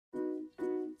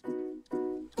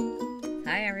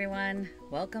Hi everyone,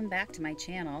 welcome back to my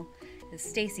channel. It's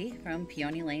Stacy from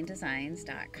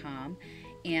PeonyLaneDesigns.com,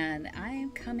 and I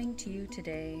am coming to you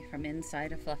today from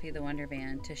inside of Fluffy the Wonder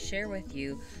Van to share with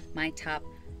you my top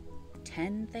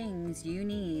 10 things you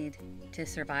need to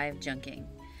survive junking.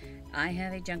 I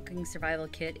have a junking survival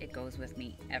kit. It goes with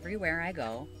me everywhere I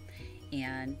go,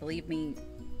 and believe me,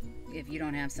 if you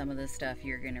don't have some of this stuff,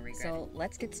 you're gonna regret it. So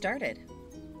let's get started.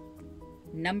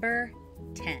 Number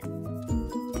 10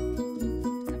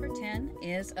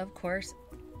 is, of course,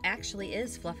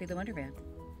 is Fluffy the Wonder Van.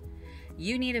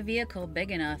 You need a vehicle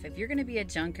big enough. If you're going to be a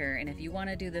junker and if you want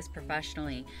to do this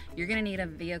professionally, you're going to need a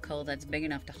vehicle that's big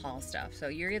enough to haul stuff. So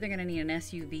you're either going to need an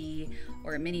SUV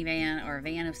or a minivan or a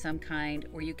van of some kind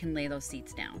where you can lay those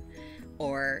seats down,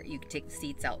 or you can take the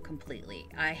seats out completely.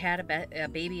 I had a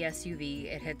baby SUV.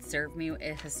 It has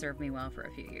served me well for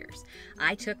a few years.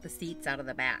 I took the seats out of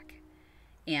the back,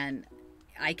 and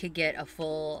I could get a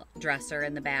full dresser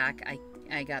in the back.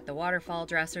 I got the waterfall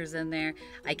dressers in there.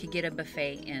 I could get a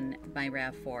buffet in my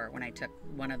RAV4 when I took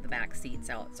one of the back seats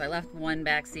out. So I left one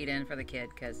back seat in for the kid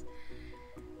because,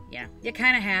 yeah, you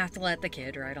kind of have to let the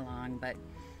kid ride along. But,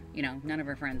 you know, none of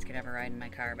her friends could ever ride in my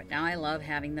car. But now I love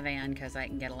having the van because I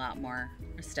can get a lot more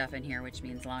stuff in here, which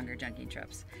means longer junking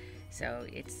trips. So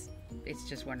it's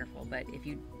just wonderful. But if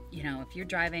you're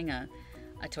driving a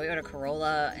Toyota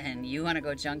Corolla and you want to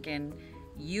go junking,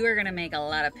 you are going to make a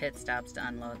lot of pit stops to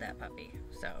unload that puppy.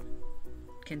 So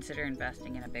consider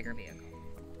investing in a bigger vehicle.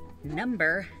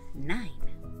 Number 9.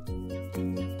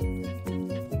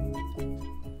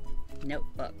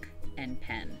 Notebook and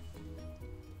pen.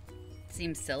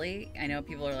 Seems silly. I know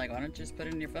people are like, why don't you just put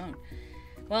it in your phone?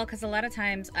 Well, because a lot of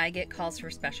times I get calls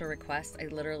for special requests. I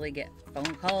literally get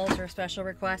phone calls for special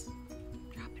requests.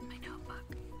 Drop in my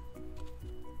notebook.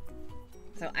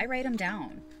 So I write them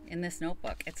down in this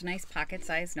notebook. It's a nice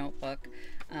pocket-sized notebook.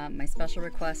 My special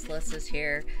request list is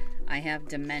here. I have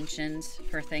dimensions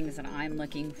for things that I'm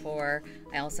looking for.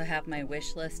 I also have my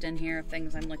wish list in here of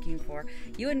things I'm looking for.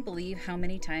 You wouldn't believe how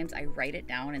many times I write it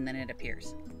down and then it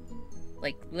appears.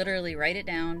 Like literally write it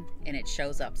down and it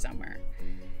shows up somewhere.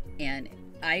 And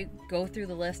I go through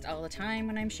the list all the time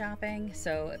when I'm shopping.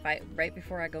 So if right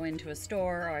before I go into a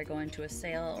store or I go into a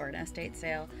sale or an estate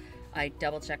sale, I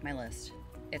double check my list.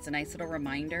 It's a nice little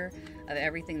reminder of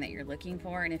everything that you're looking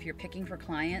for. And if you're picking for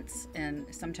clients, and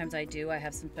sometimes I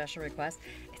have some special requests,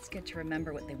 it's good to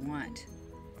remember what they want.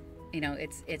 You know,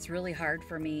 it's really hard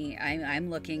for me. I'm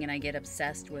looking and I get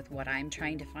obsessed with what I'm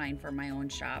trying to find for my own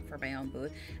shop, for my own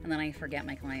booth, and then I forget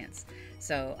my clients.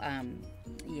 So,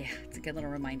 yeah, it's a good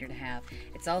little reminder to have.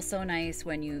 It's also nice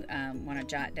when you want to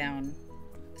jot down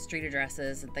street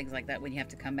addresses and things like that when you have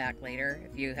to come back later,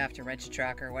 if you have to rent a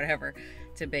truck or whatever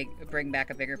to bring back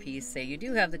a bigger piece. Say you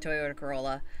do have the Toyota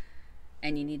Corolla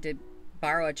and you need to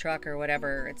borrow a truck or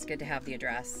whatever, it's good to have the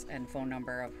address and phone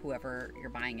number of whoever you're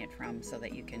buying it from so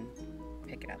that you can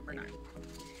pick it up later.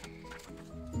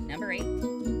 Number 8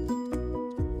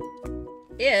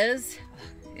 is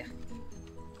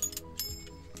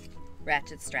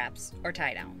ratchet straps or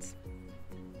tie downs.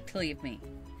 Believe me,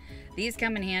 these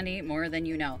come in handy more than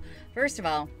you know. First of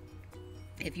all,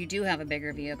 if you do have a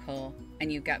bigger vehicle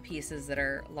and you've got pieces that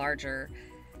are larger,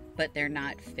 but they're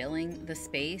not filling the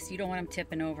space, you don't want them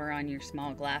tipping over on your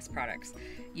small glass products.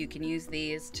 You can use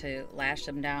these to lash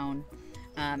them down.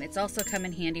 It's also come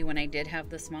in handy when I did have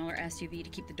the smaller SUV to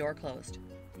keep the door closed.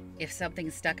 If something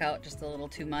stuck out just a little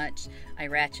too much, I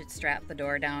ratchet strap the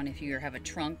door down. If you have a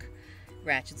trunk,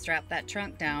 ratchet strap that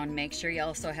trunk down. Make sure you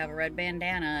also have a red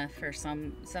bandana. For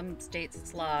some states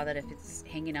it's law that if it's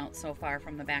hanging out so far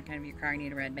from the back end of your car, you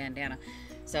need a red bandana.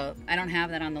 So I don't have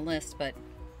that on the list, but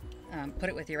put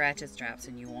it with your ratchet straps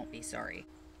and you won't be sorry.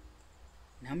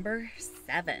 Number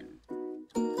 7.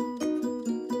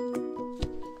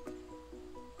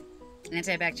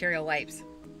 Antibacterial wipes.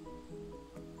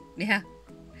 Yeah,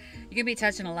 you're gonna be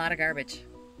touching a lot of garbage.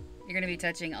 You're gonna be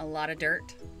touching a lot of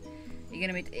dirt.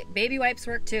 Baby wipes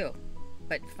work too,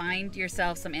 but find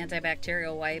yourself some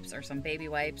antibacterial wipes or some baby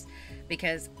wipes,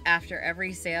 because after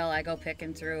every sale I go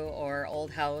picking through, or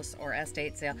old house or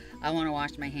estate sale, I want to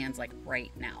wash my hands like right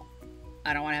now.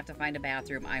 I don't want to have to find a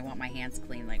bathroom. I want my hands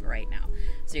clean like right now.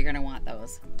 So you're going to want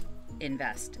those.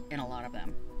 Invest in a lot of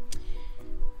them.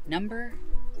 Number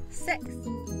 6.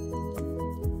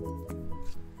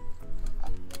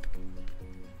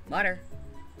 Water.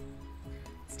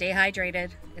 Stay hydrated,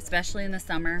 especially in the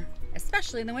summer,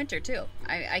 especially in the winter too.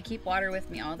 I keep water with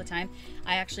me all the time.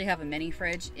 I actually have a mini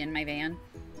fridge in my van.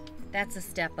 That's a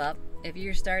step up. If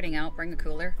you're starting out, bring a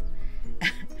cooler.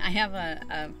 I have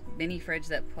a mini fridge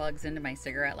that plugs into my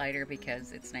cigarette lighter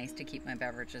because it's nice to keep my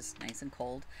beverages nice and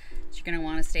cold. So you're going to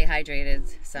want to stay hydrated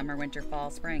summer, winter,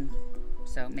 fall, spring.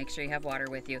 So make sure you have water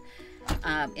with you.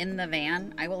 In the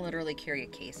van, I will literally carry a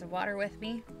case of water with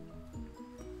me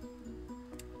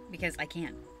because I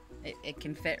can. It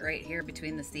can fit right here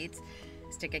between the seats.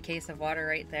 Stick a case of water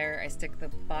right there. I stick the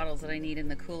bottles that I need in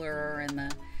the cooler or in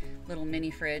the little mini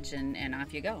fridge, and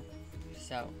off you go.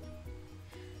 So,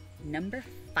 number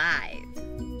 5.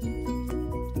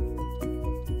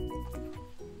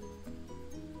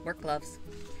 Work gloves.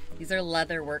 These are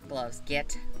leather work gloves.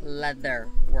 Get leather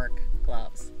work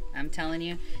gloves. I'm telling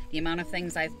you, the amount of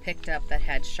things I've picked up that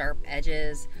had sharp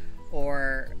edges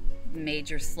or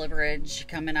major sliverage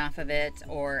coming off of it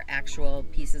or actual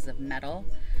pieces of metal.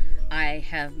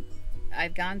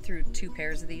 I've gone through 2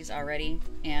 pairs of these already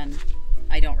and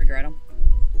I don't regret them.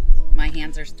 My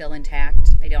hands are still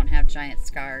intact. I don't have giant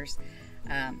scars.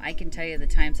 I can tell you the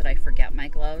times that I forget my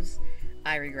gloves,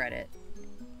 I regret it.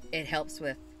 It helps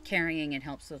with carrying, it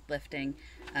helps with lifting.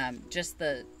 Just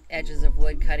the edges of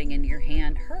wood cutting into your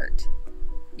hand hurt.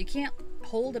 You can't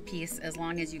hold a piece as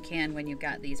long as you can when you've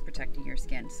got these protecting your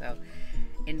skin. So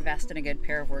invest in a good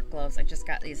pair of work gloves. I just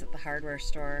got these at the hardware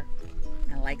store.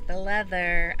 I like the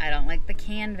leather. I don't like the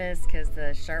canvas because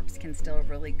the sharps can still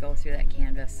really go through that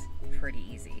canvas pretty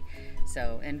easy.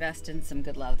 So invest in some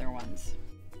good leather ones.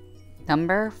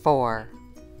 Number 4.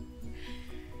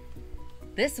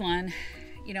 This one,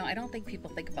 you know, I don't think people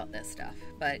think about this stuff,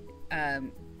 but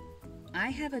I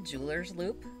have a jeweler's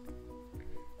loop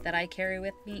that I carry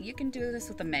with me. You can do this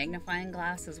with a magnifying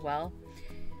glass as well.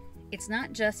 It's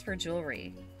not just for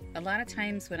jewelry. A lot of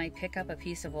times when I pick up a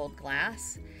piece of old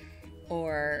glass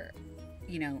or,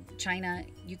 you know, china,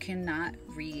 you cannot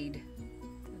read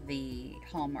the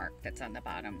hallmark that's on the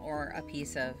bottom, or a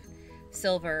piece of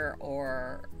silver,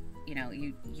 or, you know,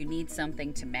 you need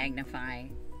something to magnify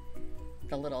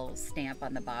the little stamp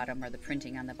on the bottom or the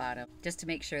printing on the bottom just to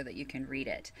make sure that you can read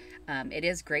it. It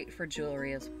is great for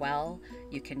jewelry as well.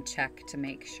 You can check to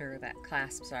make sure that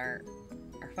clasps are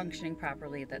functioning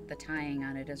properly, that the tying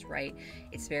on it is right.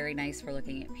 It's very nice for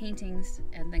looking at paintings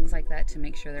and things like that to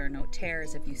make sure there are no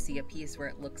tears. If you see a piece where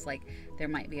it looks like there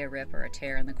might be a rip or a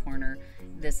tear in the corner,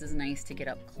 this is nice to get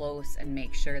up close and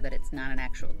make sure that it's not an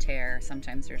actual tear.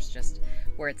 Sometimes there's just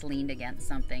where it's leaned against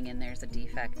something and there's a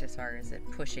defect as far as it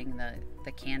pushing the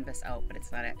canvas out, but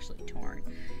it's not actually torn.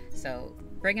 So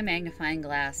bring a magnifying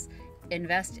glass.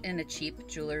 Invest in a cheap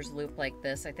jeweler's loop like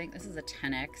this. I think this is a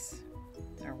 10X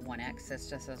or 1X. It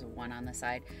just says 1 on the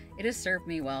side. It has served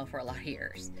me well for a lot of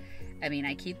years. I mean,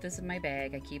 I keep this in my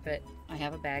bag. I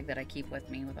have a bag that I keep with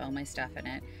me with all my stuff in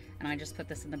it, and I just put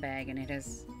this in the bag, and it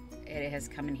has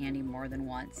come in handy more than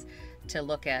once to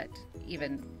look at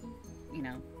even, you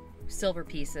know, silver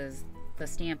pieces, the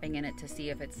stamping in it to see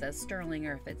if it says sterling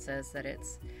or if it says that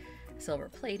it's silver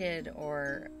plated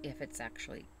or if it's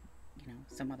actually, you know,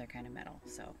 some other kind of metal.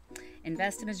 So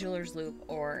invest in a jeweler's loop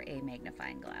or a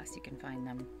magnifying glass. You can find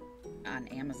them on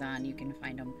Amazon. You can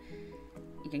find them,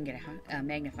 you can get a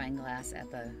magnifying glass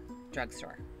at the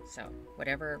drugstore. So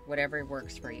whatever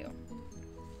works for you.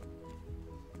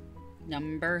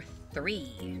 Number 3.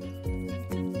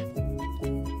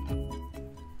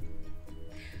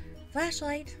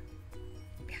 Flashlight.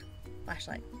 Yeah,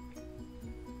 flashlight.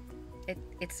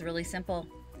 It's really simple.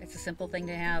 It's a simple thing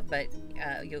to have, but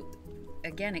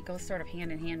again, it goes sort of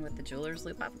hand in hand with the jeweler's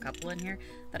loop. I have a couple in here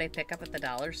that I pick up at the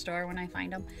dollar store when I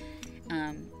find them.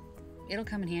 It'll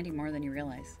come in handy more than you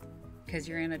realize because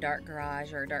you're in a dark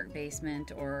garage or a dark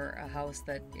basement or a house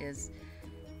that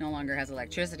no longer has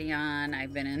electricity on.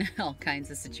 I've been in all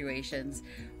kinds of situations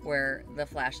where the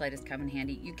flashlight has come in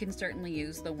handy. You can certainly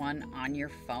use the one on your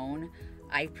phone.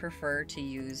 I prefer to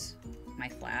use my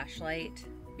flashlight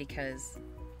because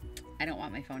I don't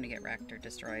want my phone to get wrecked or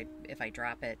destroyed if I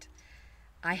drop it.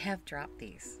 I have dropped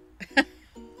these.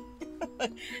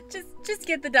 just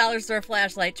get the dollar store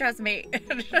flashlight, trust me.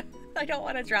 I don't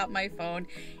want to drop my phone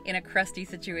in a crusty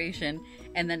situation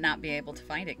and then not be able to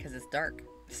find it because it's dark.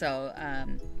 So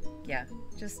yeah,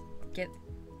 just get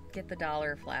the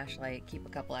dollar flashlight, keep a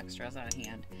couple extras on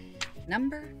hand.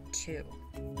 Number 2.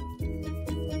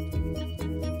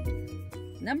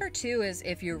 Number 2 is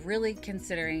if you're really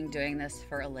considering doing this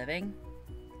for a living,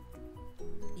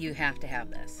 you have to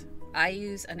have this. I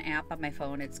use an app on my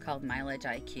phone. It's called Mileage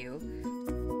IQ.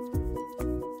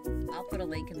 I'll put a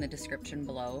link in the description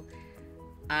below.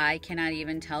 I cannot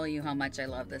even tell you how much I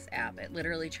love this app. It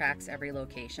literally tracks every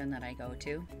location that I go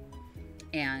to,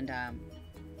 and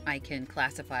I can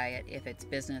classify it if it's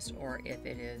business or if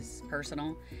it is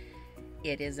personal.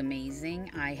 It is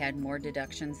amazing. I had more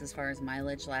deductions as far as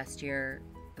mileage last year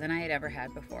than I had ever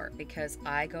had before, because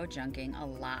I go junking a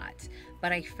lot,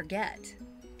 but I forget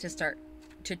to start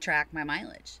to track my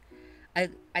mileage.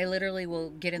 I literally will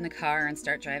get in the car and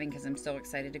start driving because I'm so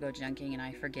excited to go junking, and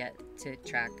I forget to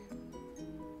track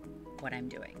what I'm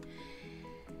doing.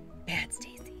 Bad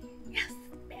Stacy. Yes,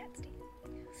 bad Stacy.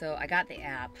 So I got the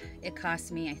app. It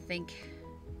cost me, I think,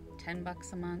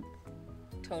 $10 a month.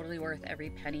 Totally worth every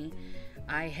penny.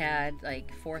 I had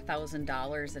like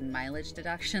 $4,000 in mileage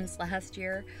deductions last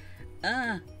year.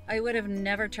 I would have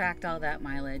never tracked all that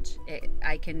mileage.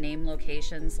 I can name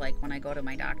locations, like when I go to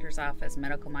my doctor's office,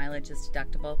 medical mileage is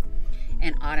deductible,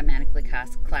 and automatically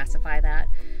classify that.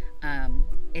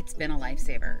 It's been a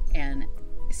lifesaver. And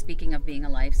speaking of being a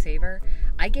lifesaver,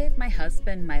 I gave my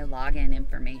husband my login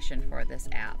information for this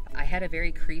app. I had a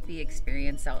very creepy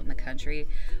experience out in the country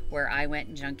where I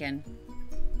went junking,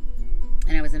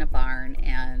 and I was in a barn,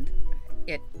 and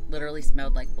it literally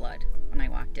smelled like blood when I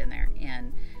walked in there.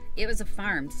 And it was a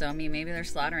farm, so I mean, maybe they're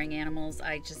slaughtering animals.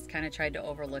 I just kind of tried to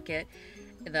overlook it.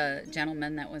 The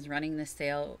gentleman that was running the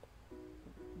sale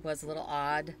was a little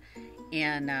odd,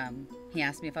 and he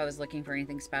asked me if I was looking for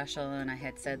anything special, and I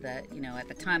had said that, you know, at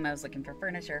the time I was looking for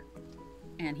furniture,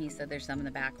 and he said there's some in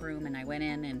the back room, and I went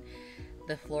in, and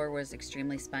the floor was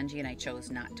extremely spongy, and I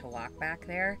chose not to walk back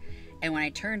there. And when I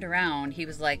turned around, he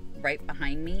was like right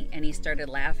behind me, and he started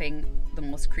laughing, the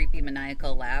most creepy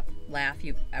maniacal laugh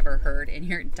you've ever heard in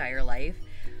your entire life.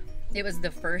 It was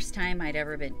the first time I'd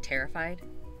ever been terrified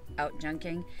out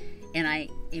junking, and I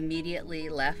immediately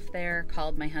left there,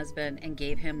 called my husband, and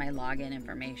gave him my login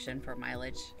information for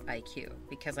Mileage IQ,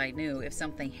 because I knew if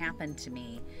something happened to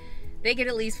me, they could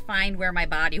at least find where my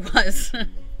body was.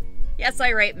 Yes,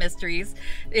 I write mysteries.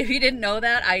 If you didn't know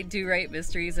that, I do write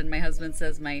mysteries, and my husband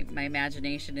says my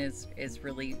imagination is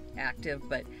really active,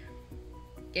 but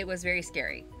it was very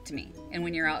scary to me. And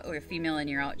when you're out, or a female, and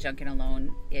you're out junking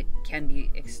alone, it can be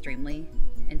extremely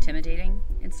intimidating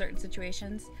in certain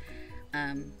situations.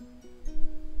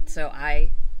 So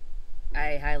I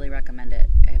highly recommend it.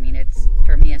 I mean, it's,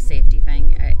 for me, a safety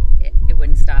thing. It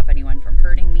wouldn't stop anyone from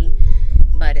hurting me,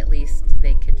 but at least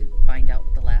they could find out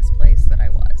the last place that I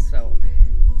was. So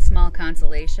small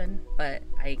consolation, but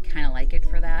I kind of like it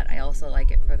for that. I also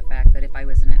like it for the fact that if I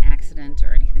was in an accident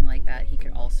or anything like that, he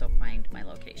could also find my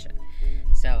location.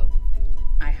 So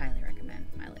I highly recommend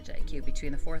Mileage IQ.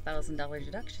 Between the $4,000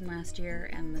 deduction last year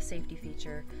and the safety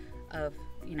feature of,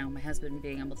 you know, my husband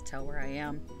being able to tell where I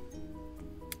am,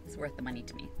 it's worth the money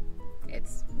to me.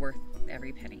 It's worth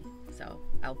every penny. So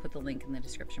I'll put the link in the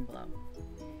description below.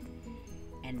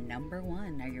 And number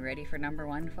one, are you ready for number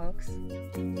one, folks?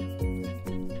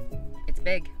 It's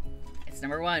big. It's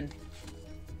number one.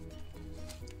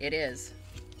 It is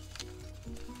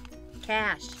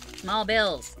cash, small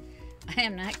bills. I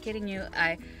am not kidding you.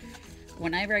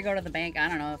 Whenever I go to the bank, I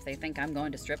don't know if they think I'm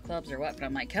going to strip clubs or what, but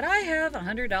I'm like, could I have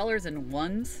 $100 in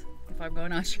ones if I'm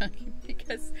going out shopping?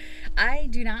 Because I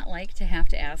do not like to have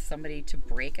to ask somebody to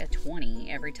break a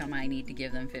 20 every time I need to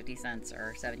give them 50 cents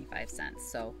or 75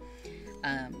 cents. So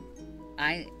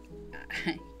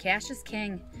cash is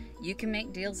king. You can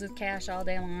make deals with cash all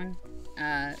day long.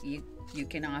 You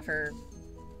can offer.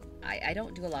 I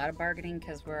don't do a lot of bargaining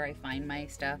because where I find my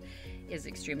stuff is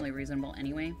extremely reasonable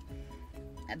anyway.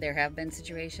 There have been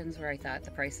situations where I thought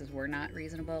the prices were not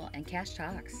reasonable, and cash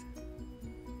talks.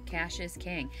 Cash is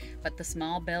king. But the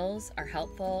small bills are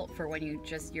helpful for when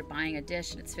you're buying a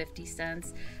dish and it's 50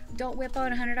 cents. Don't whip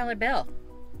out a $100 bill.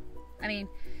 I mean,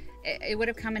 it would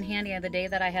have come in handy the day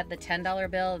that I had the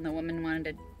 $10 bill and the woman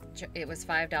wanted it was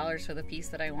 $5 for the piece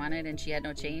that I wanted, and she had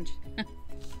no change.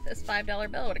 This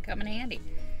 $5 bill would have come in handy.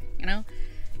 You know,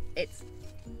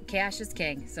 cash is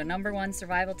king. So number one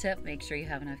survival tip, make sure you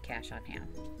have enough cash on hand.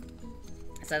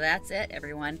 So that's it,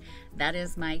 everyone. That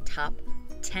is my top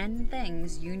 10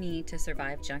 things you need to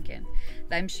survive junking.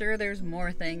 I'm sure there's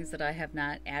more things that I have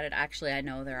not added. Actually, I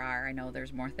know there are. I know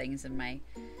there's more things in my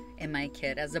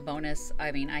kit. As a bonus,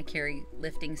 I mean, I carry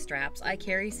lifting straps. I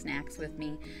carry snacks with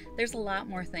me. There's a lot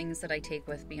more things that I take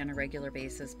with me on a regular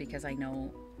basis because I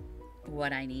know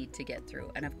what I need to get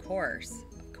through. And of course,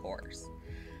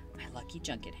 my lucky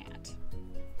junket hat.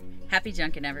 Happy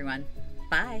junking, everyone.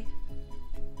 Bye.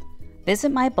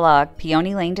 Visit my blog,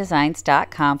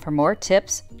 peonylanedesigns.com, for more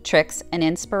tips, tricks, and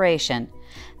inspiration.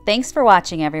 Thanks for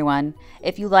watching, everyone.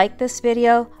 If you like this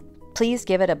video, please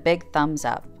give it a big thumbs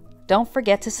up. Don't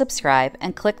forget to subscribe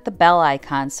and click the bell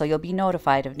icon so you'll be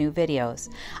notified of new videos.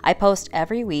 I post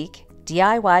every week,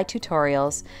 DIY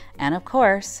tutorials, and of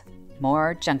course,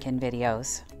 more junkin'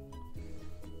 videos.